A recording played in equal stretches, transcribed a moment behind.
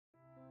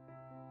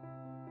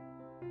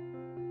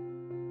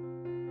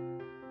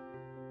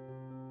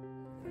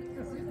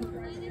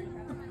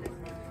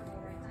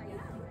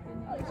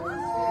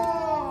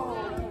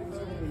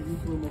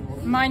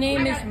My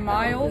name is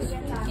Miles,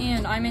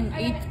 and I'm in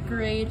 8th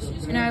grade,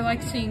 and I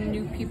like seeing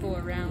new people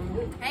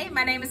around. Hey,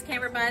 my name is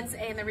Cameron Buds,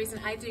 and the reason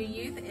I do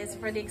youth is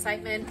for the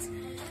excitement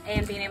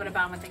and being able to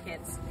bond with the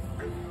kids.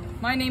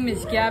 My name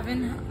is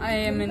Gavin. I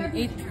am in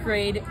 8th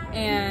grade,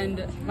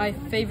 and my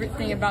favorite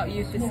thing about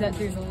youth is that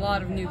there's a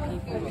lot of new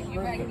people.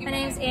 My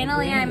name is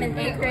Annalie. I'm in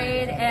 8th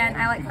grade, and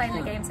I like playing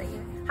the games at youth.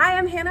 Hi,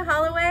 I'm Hannah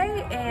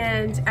Holloway,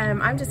 and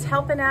I'm just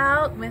helping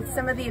out with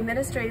some of the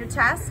administrative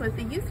tasks with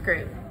the youth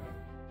group.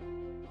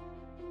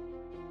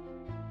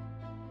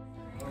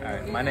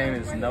 Alright, my name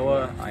is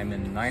Noah. I'm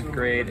in 9th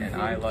grade, and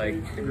I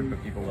like the group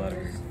of people that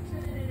are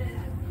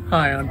here.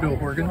 Hi, I'm Bill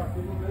Horgan,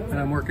 and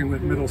I'm working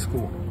with middle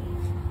school.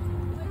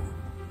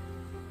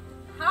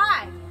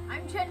 Hi,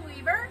 I'm Jen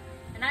Weaver,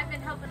 and I've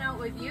been helping out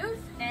with youth,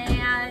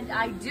 and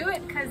I do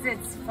it because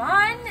it's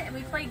fun, and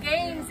we play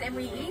games, and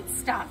we eat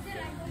stuff.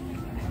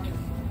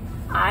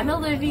 I'm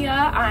Olivia.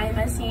 I'm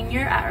a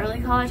senior at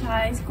Early College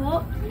High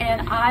School,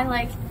 and I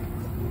like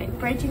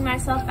branching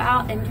myself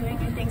out and doing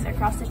new things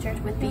across the church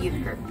with the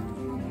youth group.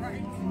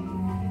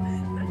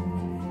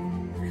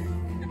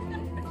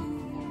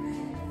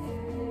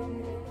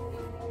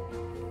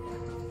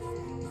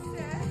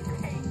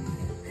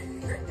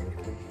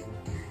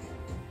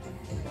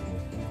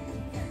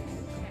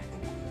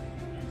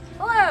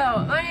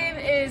 Hello, my name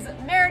is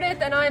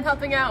Meredith, and I'm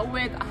helping out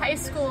with a high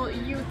school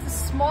youth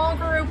small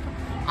group.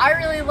 I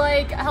really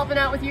like helping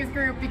out with youth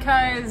group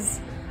because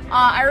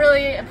I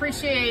really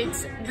appreciate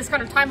this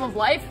kind of time of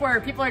life where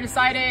people are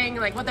deciding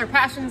like what their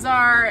passions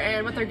are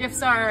and what their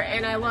gifts are,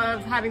 and I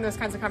love having those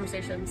kinds of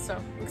conversations, so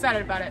I'm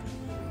excited about it.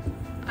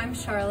 I'm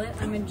Charlotte,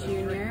 I'm a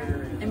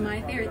junior, and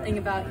my favorite thing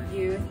about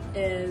youth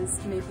is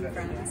making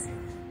friends.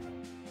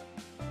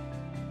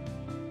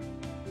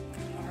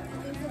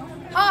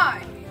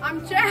 Hi,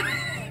 I'm Chad.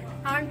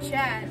 I'm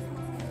Chad.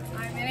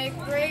 I'm in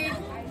 8th grade,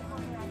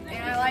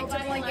 and I like to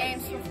play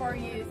games before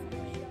youth.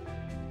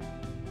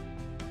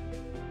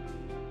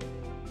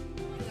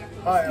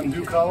 Hi, I'm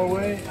Duke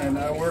Holloway, and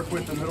I work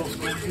with the middle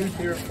school youth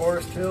here at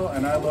Forest Hill,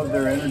 and I love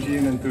their energy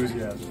and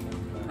enthusiasm.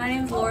 My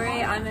name's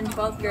Lori, I'm in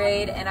 12th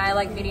grade, and I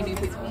like meeting new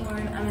people.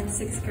 I'm in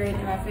 6th grade,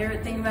 and my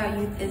favorite thing about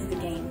youth is the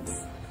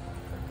games.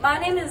 My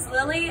name is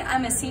Lily.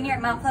 I'm a senior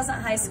at Mount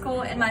Pleasant High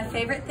School, and my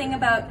favorite thing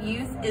about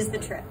youth is the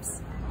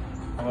trips.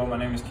 Hello, my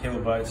name is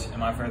Caleb Butts, and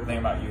my favorite thing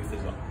about youth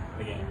is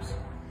the games.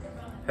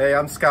 Hey,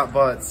 I'm Scott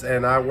Butts,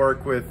 and I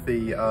work with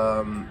the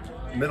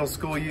middle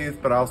school youth,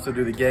 but I also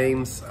do the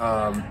games.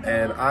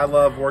 And I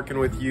love working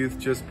with youth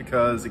just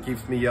because it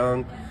keeps me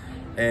young,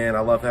 and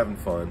I love having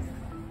fun.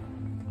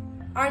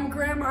 I'm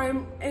Graham.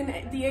 I'm in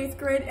the 8th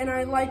grade, and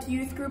I like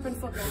youth group and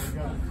football.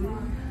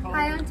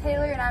 Hi, I'm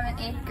Taylor, and I'm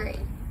in 8th grade.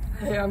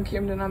 Hey, I'm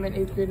Camden. I'm in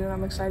 8th grade, and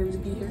I'm excited to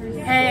be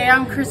here. Hey,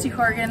 I'm Chrissy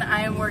Horgan.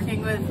 I am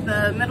working with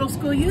the middle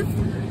school youth,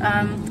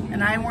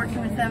 and I am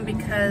working with them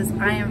because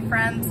I am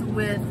friends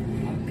with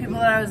people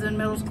that I was in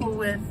middle school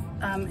with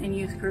in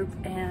youth group,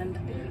 and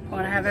I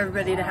want to have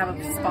everybody to have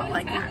a spot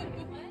like that.